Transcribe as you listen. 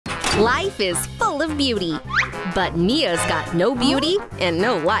Life is full of beauty, but Mia's got no beauty and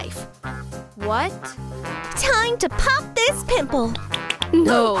no life. What? Time to pop this pimple.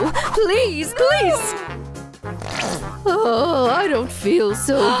 No, please, please. Oh, I don't feel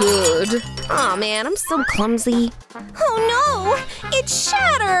so good. Aw, man, I'm so clumsy. Oh no, it's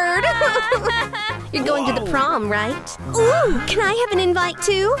shattered. You're going to the prom, right? Ooh, can I have an invite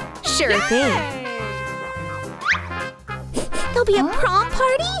too? Sure thing. There'll be a prom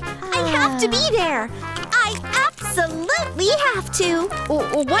party? I have to be there. I absolutely have to.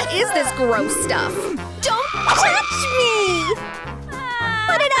 What is this gross stuff? Don't touch me!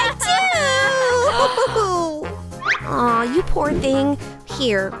 What did I do? Aw, you poor thing.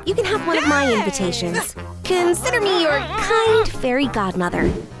 Here, you can have one of my invitations. Consider me your kind fairy godmother.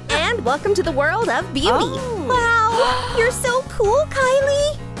 And welcome to the world of beauty. Oh. Wow, you're so cool,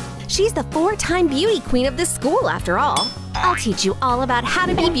 Kylie. She's the 4-time beauty queen of this school, after all. I'll teach you all about how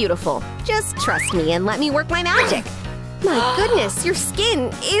to be beautiful. Just trust me and let me work my magic. My goodness, your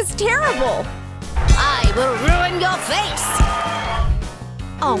skin is terrible. I will ruin your face.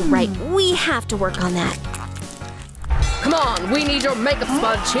 All right, we have to work on that. Come on, we need your makeup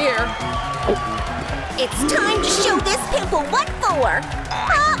sponge here. It's time to show this pimple what for.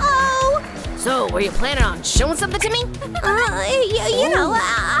 Uh-oh. So, were you planning on showing something to me? You know,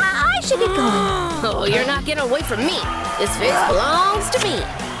 I should get going. Oh, you're not getting away from me. This face belongs to me.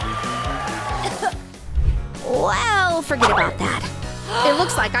 Well, forget about that. It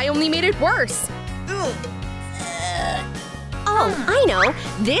looks like I only made it worse. Oh, I know.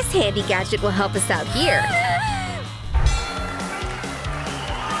 This handy gadget will help us out here.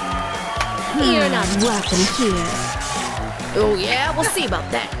 You're not welcome here. Oh yeah, we'll see about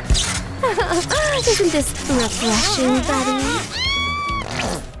that. Isn't this refreshing, buddy?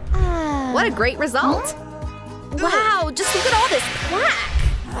 What a great result. Wow, just look at all this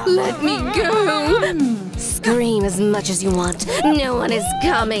plaque. Let me go. Scream as much as you want. No one is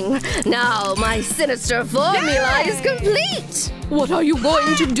coming. Now my sinister formula is complete. What are you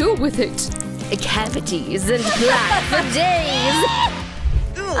going to do with it? Cavities and plaque for days.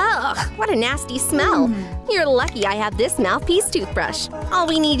 Ugh, what a nasty smell. You're lucky I have this mouthpiece toothbrush. All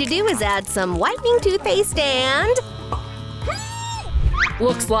we need to do is add some whitening toothpaste and…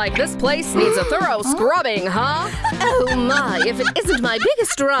 Looks like this place needs a thorough scrubbing, huh? Oh my, if it isn't my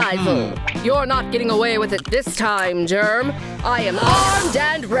biggest rival. You're not getting away with it this time, Germ. I am armed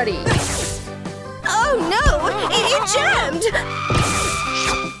and ready. Oh no, it jammed!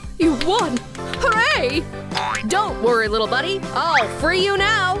 You won! Hooray! Don't worry, little buddy. I'll free you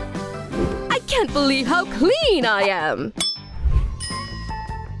now. I can't believe how clean I am.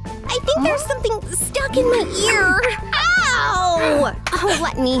 I think there's something stuck in my ear. Ow! Oh,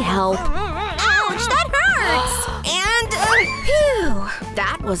 let me help. Ouch, that hurts! And, phew,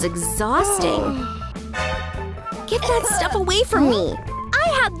 that was exhausting. Get that stuff away from me. I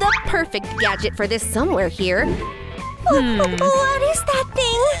have the perfect gadget for this somewhere here. What is that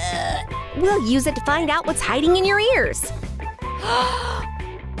thing? We'll use it to find out what's hiding in your ears.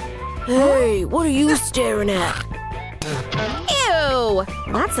 Hey, what are you staring at? Ew!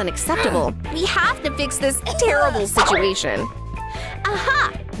 That's unacceptable. We have to fix this terrible situation.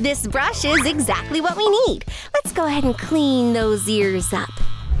 Aha! This brush is exactly what we need. Let's go ahead and clean those ears up.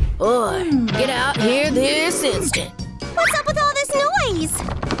 Boy, get out here this instant. What's up with all this noise?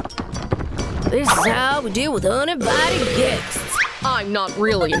 This is how we deal with uninvited guests. I'm not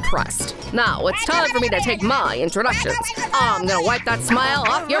really impressed. Now, it's time for me to take my introductions. I'm gonna wipe that smile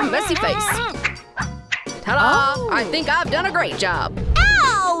off your messy face. Ta-da! Oh. I think I've done a great job.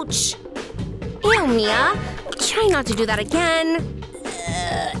 Ouch! Ew, Mia. Try not to do that again.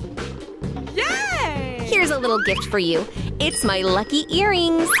 Yay! Here's a little gift for you. It's my lucky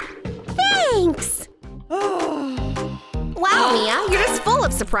earrings. Thanks! Wow, Mia, you're just full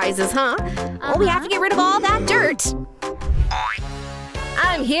of surprises, huh? Well, we have to get rid of all that dirt.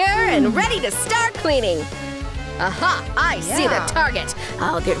 I'm here and ready to start cleaning. Aha! I see the target.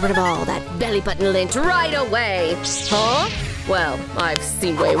 I'll get rid of all that belly button lint right away. Huh? Well, I've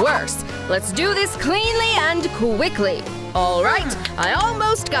seen way worse. Let's do this cleanly and quickly. All right, I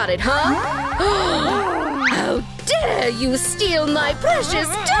almost got it, huh? How dare you steal my precious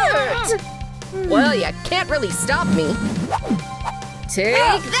dirt! Well, you can't really stop me. Take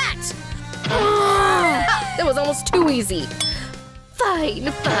that! That was almost too easy.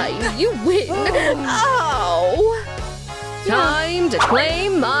 Fine, fine, you win. Ow! Time to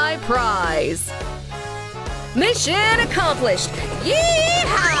claim my prize. Mission accomplished!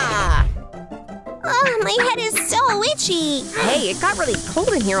 Yeehaw! Oh, my head is so itchy. Hey, it got really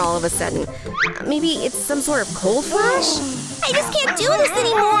cold in here all of a sudden. Maybe it's some sort of cold flash? I just can't do this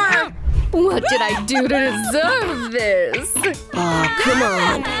anymore! What did I do to deserve this? Oh, come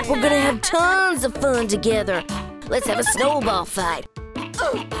on. We're gonna have tons of fun together. Let's have a snowball fight.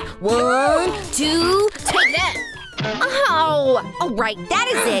 1, 2, take that! Oh! All right, that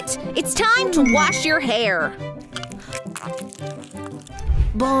is it. It's time to wash your hair.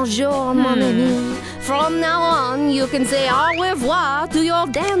 Bonjour, mon ami. From now on, you can say au revoir to your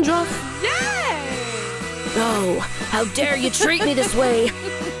dandruff. Oh, how dare you treat me this way?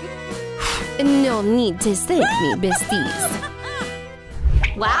 No need to thank me, besties.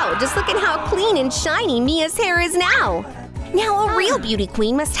 Wow, just look at how clean and shiny Mia's hair is now. Now a real beauty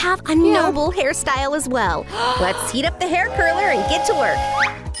queen must have a noble hairstyle as well. Let's heat up the hair curler and get to work.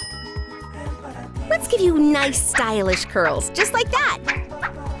 Let's give you nice, stylish curls, just like that.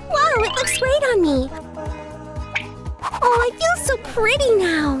 Whoa, it looks great on me. Oh, I feel so pretty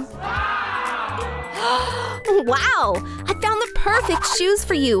now. Wow, I found the perfect shoes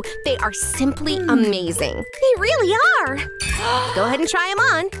for you. They are simply amazing. They really are. Go ahead and try them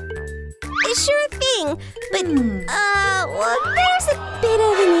on. Sure thing, but, well, there's a bit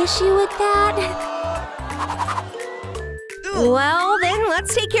of an issue with that. Well, then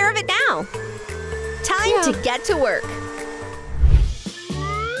let's take care of it now. Time to get to work.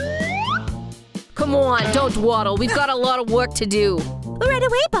 Come on, don't waddle. We've got a lot of work to do. Right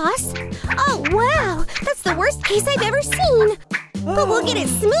away, boss. Oh, wow, that's the worst case I've ever seen. But we'll get it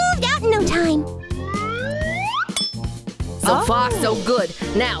smoothed out in no time. So far, so good.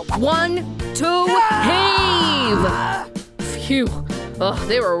 Now, 1, 2, heave! Phew. Oh,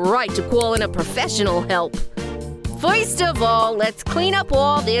 they were right to call in a professional help. First of all, let's clean up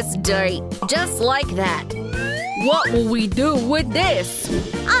all this dirt. Just like that. What will we do with this?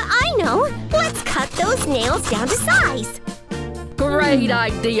 I know. Let's cut those nails down to size. Great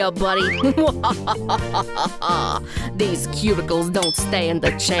idea, buddy. These cuticles don't stand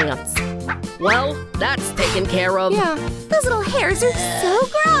a chance. Well, that's taken care of. Yeah, those little hairs are so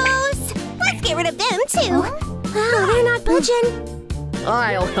gross. Let's get rid of them, too. Wow, they're not budging.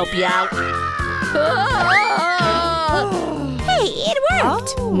 I'll help you out. Hey, it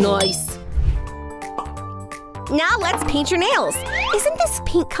worked. Nice. Now let's paint your nails. Isn't this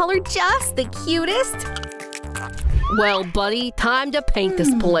pink color just the cutest? Well, buddy, time to paint this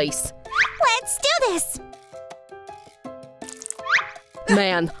place. Let's do this.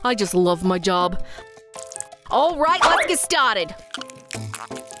 Man, I just love my job. All right, let's get started.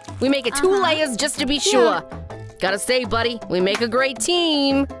 We make it 2 layers just to be sure. Gotta say, buddy, we make a great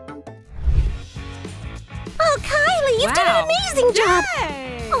team. Oh, Kylie, you've done an amazing job.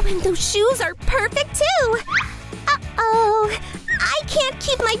 Oh, and those shoes are perfect, too. Uh-oh, I can't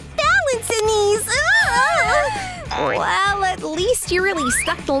keep my balance in these. Well, at least you really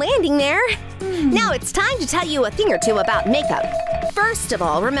stuck the landing there. Now it's time to tell you a thing or two about makeup. First of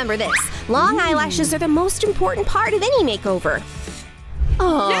all, remember this. Long eyelashes are the most important part of any makeover.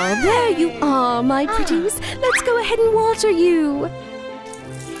 Oh, there you are, my pretties. Let's go ahead and water you.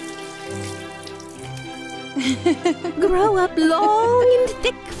 Grow up long and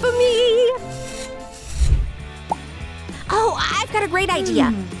thick for me. Oh, I've got a great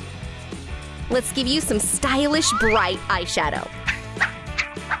idea. Let's give you some stylish, bright eyeshadow.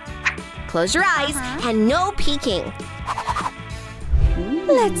 Close your eyes and no peeking.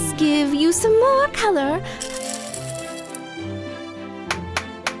 Let's give you some more color.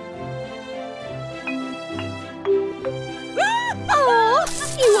 Oh,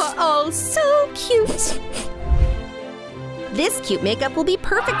 you are all so cute. This cute makeup will be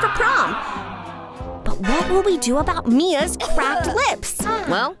perfect for prom. But what will we do about Mia's cracked lips?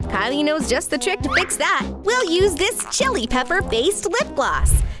 Well, Kylie knows just the trick to fix that. We'll use this chili pepper-based lip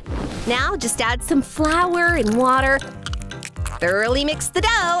gloss. Now just add some flour and water. Thoroughly mix the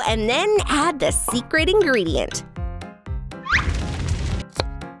dough and then add the secret ingredient.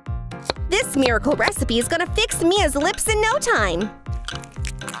 This miracle recipe is gonna fix Mia's lips in no time.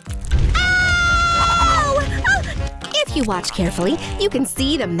 Ow! Oh! If you watch carefully, you can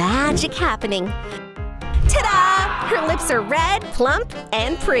see the magic happening. Ta-da! Her lips are red, plump,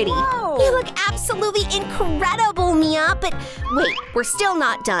 and pretty. Whoa. You look absolutely incredible, Mia, but wait, we're still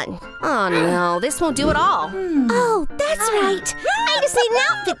not done. Oh no, this won't do at all. Oh, that's right. I just need an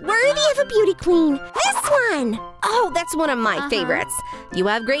outfit worthy of a beauty queen. This one! Oh, that's one of my favorites. You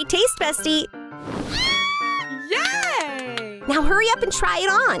have great taste, bestie. Yay! Now hurry up and try it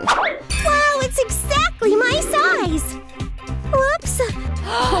on. Wow, it's exactly my size. Whoops.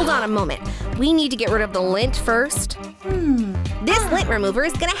 Hold on a moment. We need to get rid of the lint first. This lint remover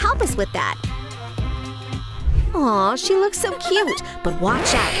is gonna help us with that. Aw, she looks so cute. But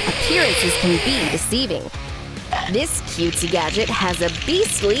watch out, appearances can be deceiving. This cutesy gadget has a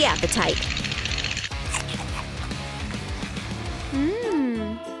beastly appetite.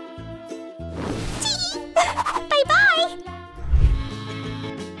 Bye-bye!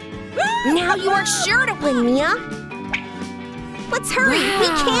 Now you are sure to win, Mia! Let's hurry! We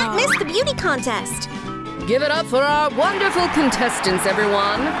can't miss the beauty contest! Give it up for our wonderful contestants,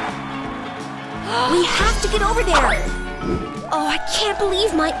 everyone! We have to get over there! Oh, I can't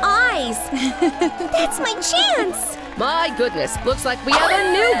believe my eyes! That's my chance! My goodness, looks like we have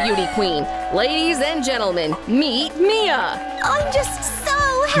a new beauty queen! Ladies and gentlemen, meet Mia! I'm just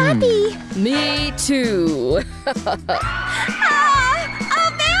so happy! Me too! Ah!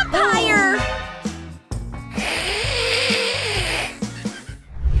 A vampire!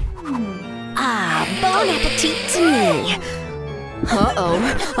 Ah, bon appetit to me! Uh-oh,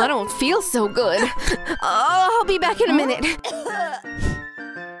 I don't feel so good. I'll be back in a minute.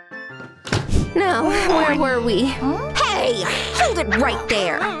 Now, where were we? Hey! Hold it right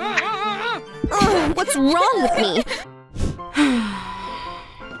there! What's wrong with me?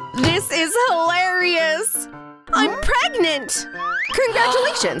 This is hilarious! I'm pregnant!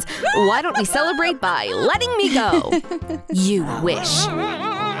 Congratulations! Why don't we celebrate by letting me go? You wish.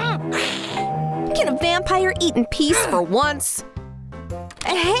 Can a vampire eat in peace for once?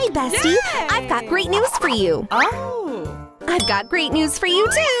 Hey, bestie! I've got great news for you! Oh! I've got great news for you,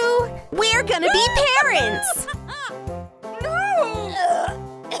 too! We're gonna be parents!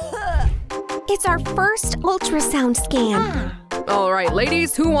 It's our first ultrasound scan. All right,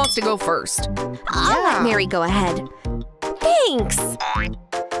 ladies, who wants to go first? I'll let Mary go ahead. Thanks!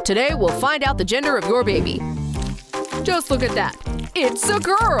 Today, we'll find out the gender of your baby. Just look at that. It's a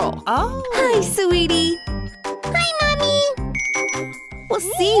girl! Oh! Hi, sweetie! Hi, Mommy! We'll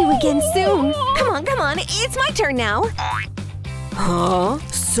see you again soon. Come on, it's my turn now. Huh?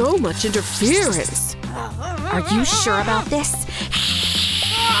 So much interference. Are you sure about this?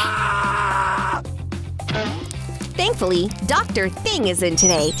 Thankfully, Dr. Thing is in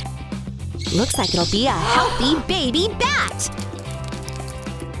today. Looks like it'll be a healthy baby bat.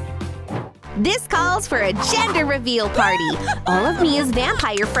 This calls for a gender reveal party. All of Mia's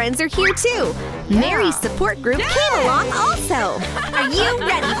vampire friends are here too. Mary's support group came along also. Are you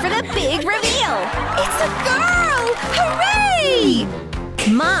ready for the big reveal? It's a girl! Hooray!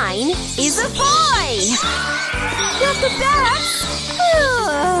 Mine is a boy! Not the bats!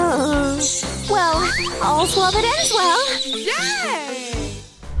 Well, all's well that ends well. Yay!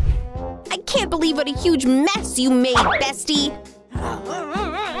 I can't believe what a huge mess you made, bestie!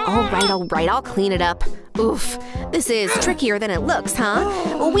 All right, I'll clean it up. Oof, this is trickier than it looks, huh?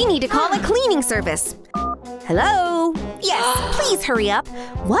 Well, we need to call a cleaning service. Hello? Yes, please hurry up.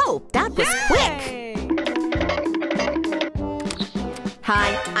 Whoa, that was quick.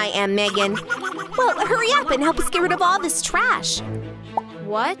 Hi, I am Megan. Well, hurry up and help us get rid of all this trash.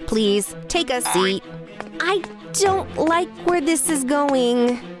 What? Please, take a seat. I don't like where this is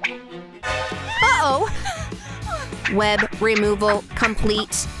going. Uh-oh! Web removal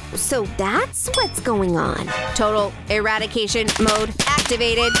complete. So that's what's going on. Total eradication mode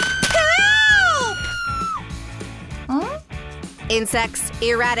activated. Help! Huh? Insects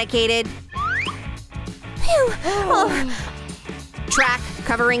eradicated. Phew. Oh. Track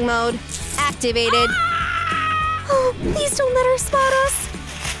covering mode activated. Oh, please don't let her spot us.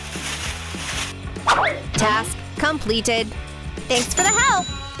 Task completed. Thanks for the help.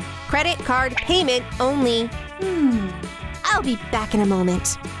 Credit card payment only. I'll be back in a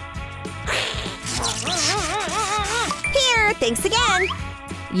moment. Here, thanks again.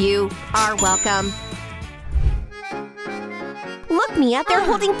 You are welcome. Look, Mia, they're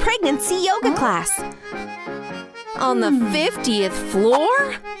holding pregnancy yoga class. On the 50th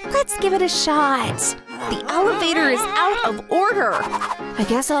floor? Let's give it a shot. The elevator is out of order. I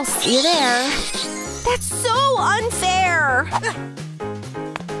guess I'll see you there. That's so unfair.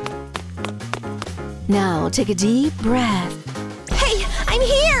 Now take a deep breath. Hey, I'm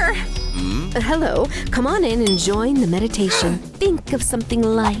here! Hello, come on in and join the meditation. Think of something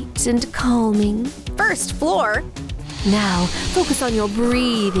light and calming. First floor. Now, focus on your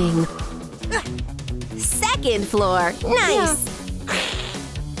breathing. Second floor. Nice.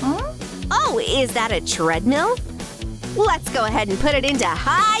 Huh? Oh, is that a treadmill? Let's go ahead and put it into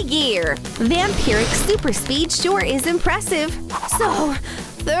high gear. Vampiric super speed sure is impressive. So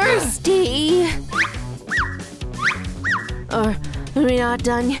thirsty. Are we not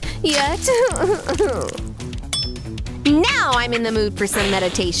done yet? Now I'm in the mood for some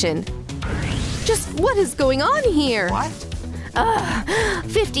meditation. Just what is going on here? What?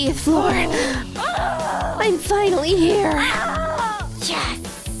 50th floor. I'm finally here.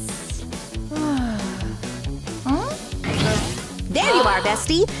 Huh? There you are,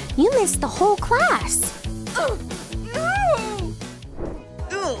 bestie. You missed the whole class.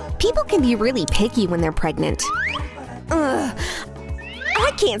 People can be really picky when they're pregnant. Ugh.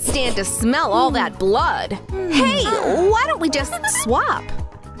 I can't stand to smell all that blood. Hey, why don't we just swap?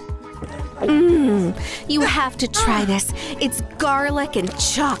 You have to try this. It's garlic and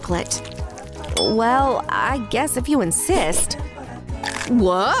chocolate. Well, I guess if you insist.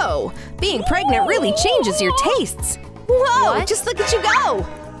 Whoa! Being pregnant really changes your tastes. Whoa! What? Just look at you go!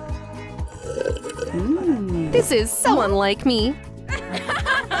 This is so unlike me.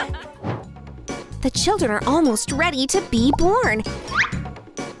 The children are almost ready to be born.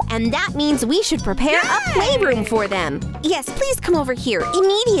 And that means we should prepare a playroom for them. Yes, please come over here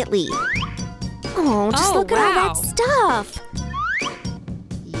immediately. Oh, just look at all that stuff.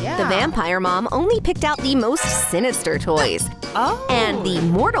 The vampire mom only picked out the most sinister toys. And the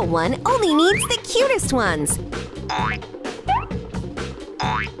mortal one only needs the cutest ones.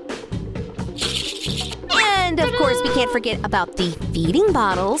 And of course, we can't forget about the feeding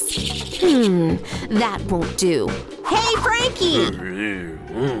bottles. That won't do. Hey, Frankie!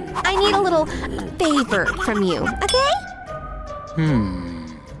 I need a little favor from you, okay?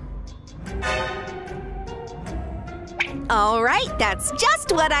 All right, that's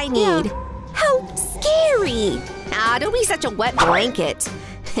just what I need. How scary! Ah, don't be such a wet blanket.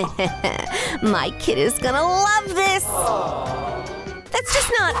 My kid is gonna love this. That's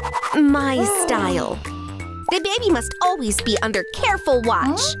just not my style. The baby must always be under careful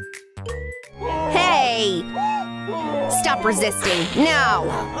watch. Hey! Stop resisting, now!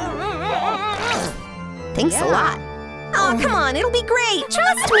 Thanks a lot. Oh, come on, it'll be great,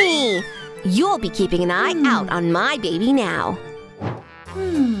 trust me! You'll be keeping an eye out on my baby now.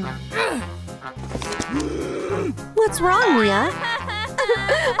 What's wrong, Mia?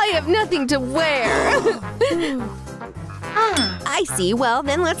 I have nothing to wear. I see, well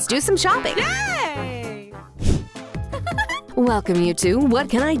then let's do some shopping. Welcome, you two. What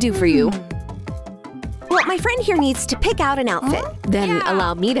can I do for you? Well, my friend here needs to pick out an outfit. Then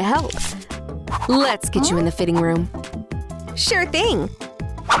allow me to help. Let's get you in the fitting room. Sure thing.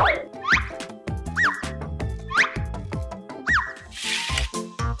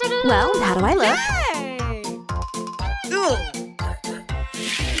 Well, how do I look?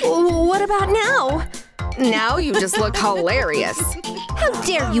 What about now? Now you just look hilarious. How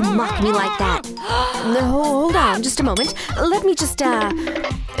dare you mock me like that? No, hold on, just a moment. Let me just,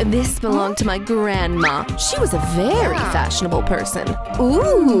 This belonged to my grandma. She was a very fashionable person.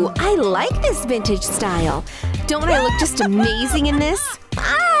 Ooh, I like this vintage style. Don't I look just amazing in this?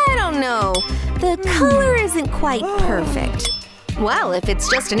 I don't know. The color isn't quite perfect. Well, if it's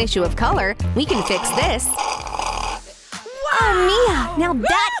just an issue of color, we can fix this. Oh, Mia, now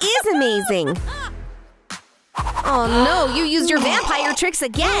that is amazing. Oh no, you used your vampire tricks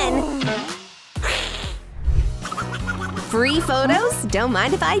again! Free photos? Don't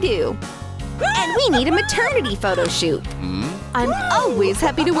mind if I do. And we need a maternity photo shoot. I'm always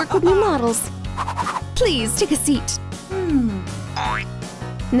happy to work with new models. Please, take a seat.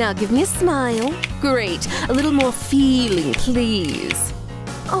 Now give me a smile. Great, a little more feeling, please.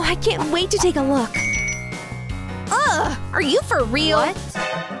 Oh, I can't wait to take a look. Ugh, are you for real? What?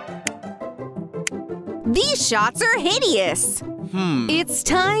 These shots are hideous! It's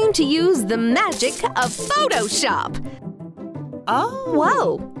time to use the magic of Photoshop! Oh!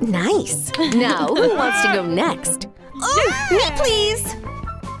 Whoa, nice! Now, who wants to go next? Oh, me please!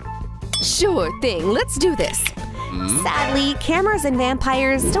 Sure thing, let's do this. Sadly, cameras and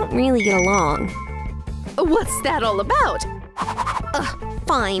vampires don't really get along. What's that all about? Ugh,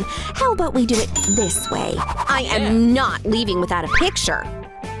 fine. How about we do it this way? I am not leaving without a picture.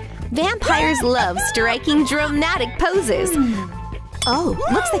 Vampires love striking dramatic poses. Oh,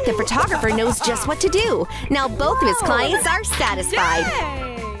 looks like the photographer knows just what to do. Now both of his clients are satisfied.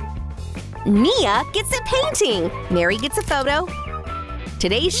 Mia gets a painting. Mary gets a photo.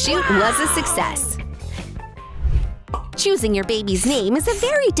 Today's shoot was a success. Choosing your baby's name is a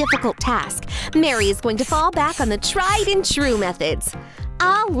very difficult task. Mary is going to fall back on the tried and true methods.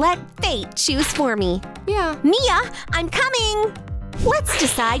 I'll let fate choose for me. Yeah. Mia, I'm coming! Let's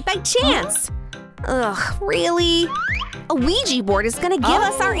decide by chance. Ugh, really? A Ouija board is gonna give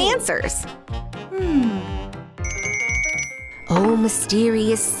us our answers. Oh,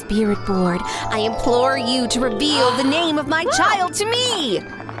 mysterious spirit board, I implore you to reveal the name of my child to me!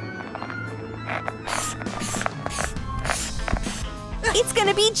 It's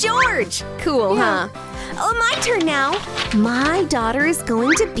gonna be George! Cool, huh? Oh, my turn now. My daughter is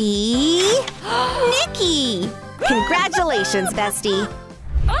going to be… Nikki! Congratulations, bestie!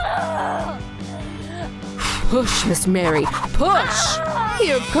 Push, Miss Mary, push!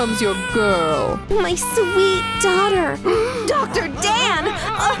 Here comes your girl. My sweet daughter. Dr. Dan!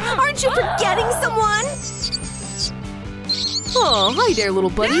 Aren't you forgetting someone? Oh, hi there, little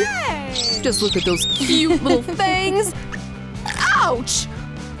buddy. Just look at those cute little fangs. Ouch!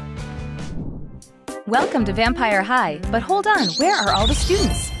 Welcome to Vampire High, but hold on, where are all the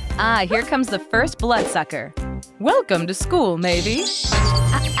students? Ah, here comes the first bloodsucker. Welcome to school, maybe.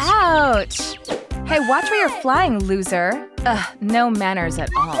 Ouch! Hey, watch where you're flying, loser. Ugh, no manners at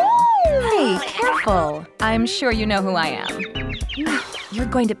all. Hey, careful. I'm sure you know who I am. You're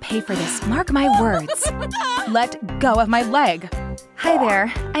going to pay for this, mark my words. Let go of my leg. Hi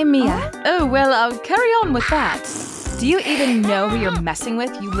there, I'm Mia. Oh, well, I'll carry on with that. Do you even know who you're messing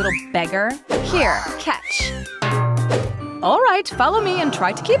with, you little beggar? Here, catch. All right, follow me and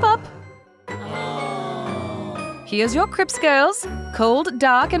try to keep up. Here's your Crips, girls. Cold,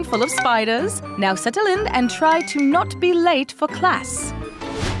 dark, and full of spiders. Now settle in and try to not be late for class.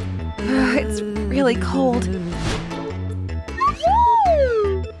 It's really cold.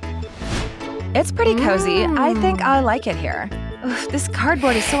 It's pretty cozy. I think I like it here. Ugh, this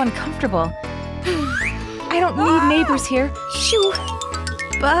cardboard is so uncomfortable. I don't need neighbors here. Shoo!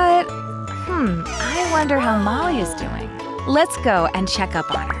 But, I wonder how Molly is doing. Let's go and check up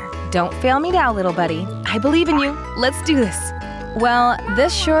on her. Don't fail me now, little buddy. I believe in you. Let's do this. Well,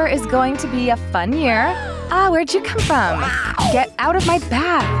 this sure is going to be a fun year. Ah, where'd you come from? Get out of my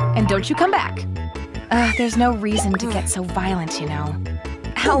bath, and don't you come back. There's no reason to get so violent, you know.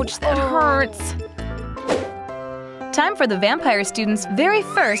 Ouch, that hurts. Time for the vampire students' very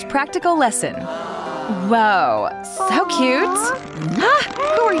first practical lesson. Whoa, so cute.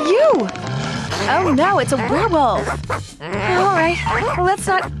 Ah, who are you? Oh no, it's a werewolf. All right, let's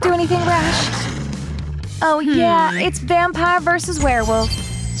not do anything rash. Oh yeah, it's vampire versus werewolf.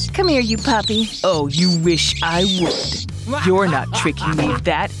 Come here, you puppy. Oh, you wish I would. You're not tricking me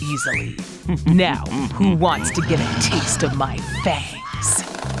that easily. Now, who wants to get a taste of my fangs?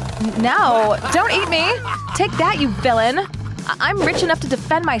 No, don't eat me. Take that, you villain. I'm rich enough to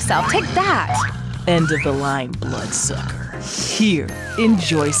defend myself. Take that. End of the line, bloodsucker. Here,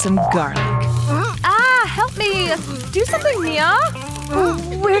 enjoy some garlic. Ah, help me. Do something, Mia.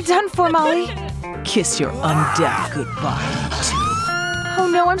 We're done for, Molly. Kiss your undead goodbye, too. Oh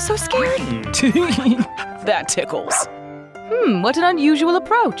no, I'm so scared. That tickles. What an unusual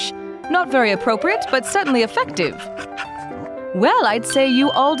approach. Not very appropriate, but certainly effective. Well, I'd say you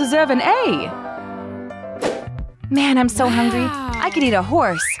all deserve an A. Man, I'm so hungry. I could eat a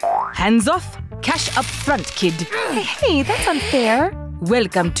horse. Hands off, cash up front, kid. Hey, that's unfair.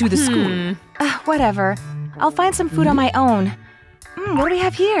 Welcome to the school. Whatever. I'll find some food on my own. What do we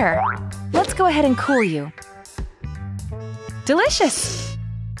have here? Let's go ahead and cool you. Delicious.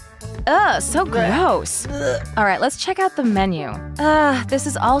 Ugh, so gross. All right, let's check out the menu. This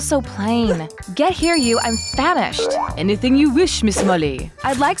is all so plain. Get here, you. I'm famished. Anything you wish, Miss Molly.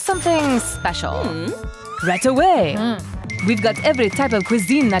 I'd like something special. Right away. We've got every type of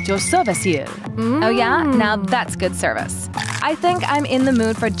cuisine at your service here. Oh yeah? Now that's good service. I think I'm in the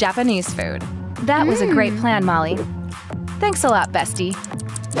mood for Japanese food. That was a great plan, Molly. Thanks a lot, bestie.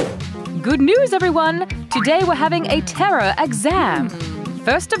 Good news, everyone! Today we're having a terror exam.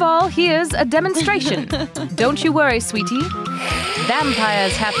 First of all, here's a demonstration. Don't you worry, sweetie.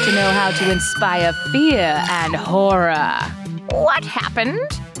 Vampires have to know how to inspire fear and horror. What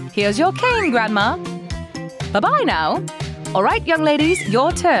happened? Here's your cane, Grandma. Bye-bye now. All right, young ladies,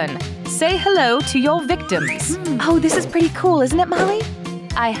 your turn. Say hello to your victims. Oh, this is pretty cool, isn't it, Molly?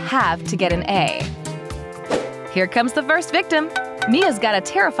 I have to get an A. Here comes the first victim. Mia's got a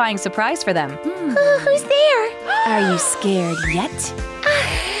terrifying surprise for them. Who's there? Are you scared yet?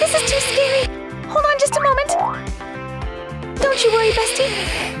 This is too scary. Hold on just a moment. Don't you worry,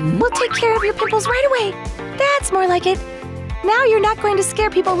 bestie. We'll take care of your pimples right away. That's more like it. Now you're not going to scare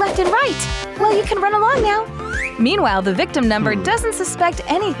people left and right. Well, you can run along now. Meanwhile, the victim number doesn't suspect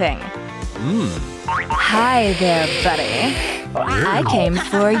anything. Hi there, buddy. I came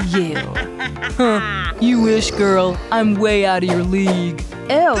for you. You wish, girl. I'm way out of your league.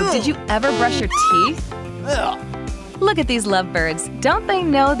 Ew, did you ever brush your teeth? Look at these lovebirds. Don't they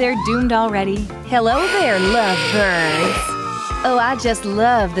know they're doomed already? Hello there, lovebirds. Oh, I just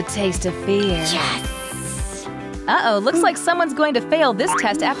love the taste of fear. Yes! Uh-oh, looks like someone's going to fail this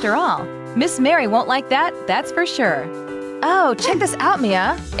test after all. Miss Mary won't like that, that's for sure. Oh, check this out,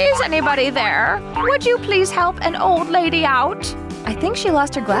 Mia. Is anybody there? Would you please help an old lady out? I think she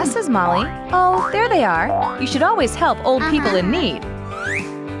lost her glasses, Molly. Oh, there they are. You should always help old people in need.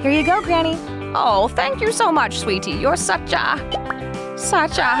 Here you go, Granny. Oh, thank you so much, sweetie. You're such a…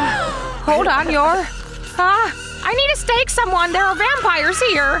 Hold on, you're… I need to stake someone. There are vampires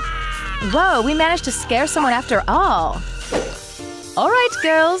here. Whoa, we managed to scare someone after all. All right,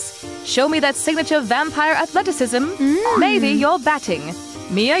 girls. Show me that signature vampire athleticism. Maybe you're batting.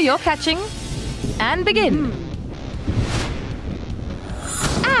 Mia, you're catching. And begin.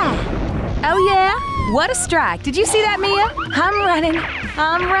 Oh yeah? What a strike. Did you see that, Mia?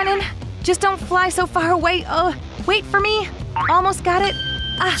 I'm running. Just don't fly so far away. Wait for me. Almost got it.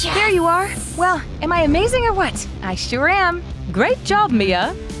 There you are. Well, am I amazing or what? I sure am. Great job,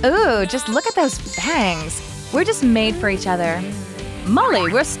 Mia. Ooh, just look at those fangs. We're just made for each other.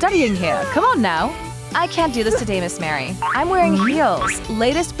 Molly, we're studying here. Come on now. I can't do this today, Miss Mary. I'm wearing heels.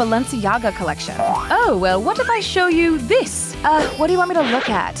 Latest Balenciaga collection. Oh, well, what if I show you this? What do you want me to look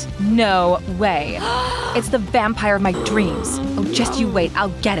at? No way. It's the vampire of my dreams. Oh, just you wait.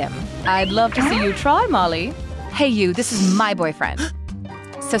 I'll get him. I'd love to see you try, Molly. Hey, you, this is my boyfriend.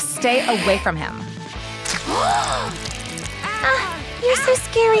 So stay away from him. You're so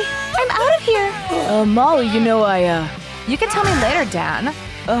scary. I'm out of here. Molly, you know You can tell me later, Dan.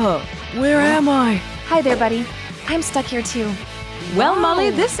 where am I? Hi there, buddy. I'm stuck here too. Well,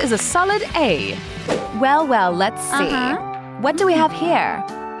 Molly, this is a solid A. Well, let's see. What do we have here?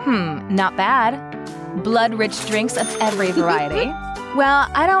 Not bad. Blood-rich drinks of every variety. Well,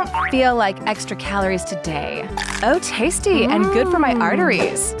 I don't feel like extra calories today. Oh, tasty and good for my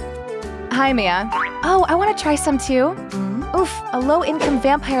arteries. Hi, Mia. Oh, I want to try some too. Oof, a low-income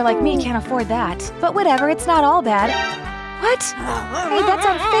vampire like me can't afford that. But whatever, it's not all bad. What? Hey, that's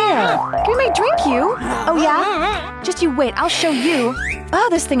unfair. Can we make drink you? Oh, yeah? Just you wait, I'll show you. Oh,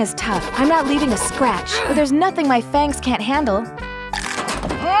 this thing is tough. I'm not leaving a scratch. But there's nothing my fangs can't handle.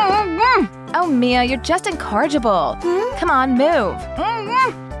 Oh, Mia, you're just incorrigible. Come on, move.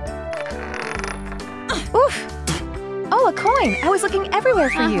 Oof. Oh, a coin. I was looking everywhere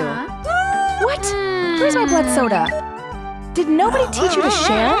for you. What? Where's my blood soda? Did nobody teach you to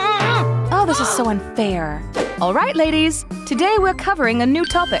share? Oh, this is so unfair. All right, ladies. Today we're covering a new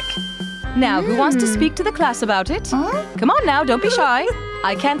topic. Now, who wants to speak to the class about it? Come on now, don't be shy.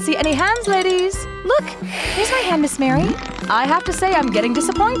 I can't see any hands, ladies. Look, here's my hand, Miss Mary. I have to say I'm getting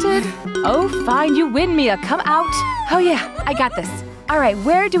disappointed. Oh, fine, you win, Mia. Come out. Oh, yeah, I got this. All right,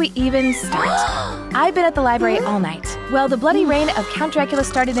 where do we even start? I've been at the library all night. Well, the bloody reign of Count Dracula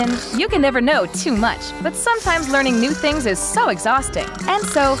started in… You can never know too much, but sometimes learning new things is so exhausting. And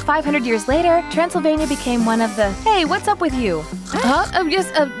so, 500 years later, Transylvania became one of the… Hey, what's up with you?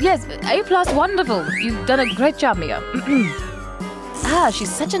 Yes, A+, wonderful. You've done a great job, Mia.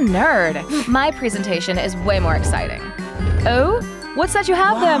 She's such a nerd. My presentation is way more exciting. Oh, what's that you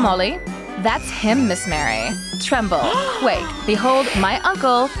have there, Molly? That's him, Miss Mary. Tremble, quake, behold my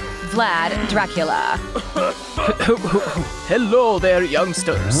uncle, Vlad Dracula. Hello there,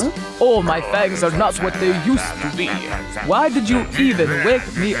 youngsters. Oh, my fangs are not what they used to be. Why did you even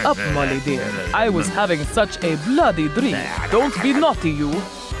wake me up, Molly dear? I was having such a bloody dream. Don't be naughty, you.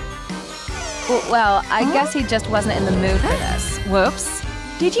 Well, I guess he just wasn't in the mood for this. Whoops.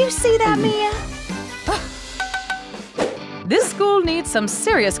 Did you see that, Mia? This school needs some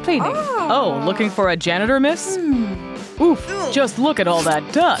serious cleaning. Oh, looking for a janitor, miss? Oof, just look at all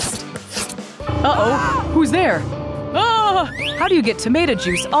that dust. Uh-oh, who's there? How do you get tomato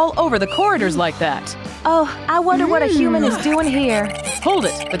juice all over the corridors like that? Oh, I wonder what a human is doing here. Hold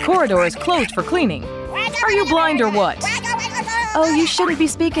it, the corridor is closed for cleaning. Are you blind or what? Oh, you shouldn't be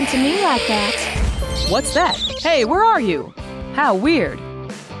speaking to me like that. What's that? Hey, where are you? How weird.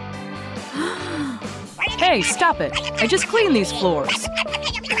 Hey, stop it. I just cleaned these floors.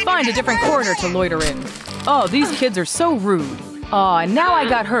 Find a different corridor to loiter in. Oh, these kids are so rude. Oh, and now I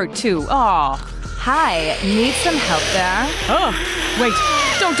got hurt too. Oh. Hi, need some help there? Oh, wait,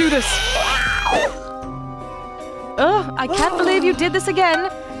 don't do this. Oh, I can't believe you did this again.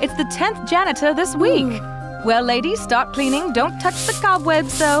 It's the 10th janitor this week. Well, ladies, start cleaning. Don't touch the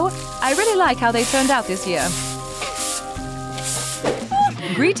cobwebs, though. I really like how they turned out this year.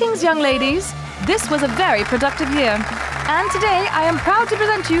 Greetings, young ladies. This was a very productive year. And today, I am proud to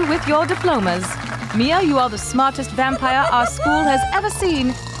present you with your diplomas. Mia, you are the smartest vampire our school has ever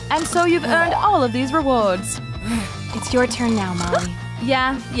seen. And so you've earned all of these rewards. It's your turn now, Molly.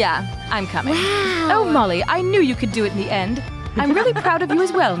 Yeah, I'm coming. Oh, Molly, I knew you could do it in the end. I'm really proud of you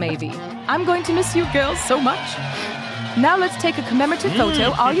as well, Mavie. I'm going to miss you girls so much. Now let's take a commemorative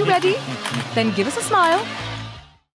photo. Are you ready? Then give us a smile.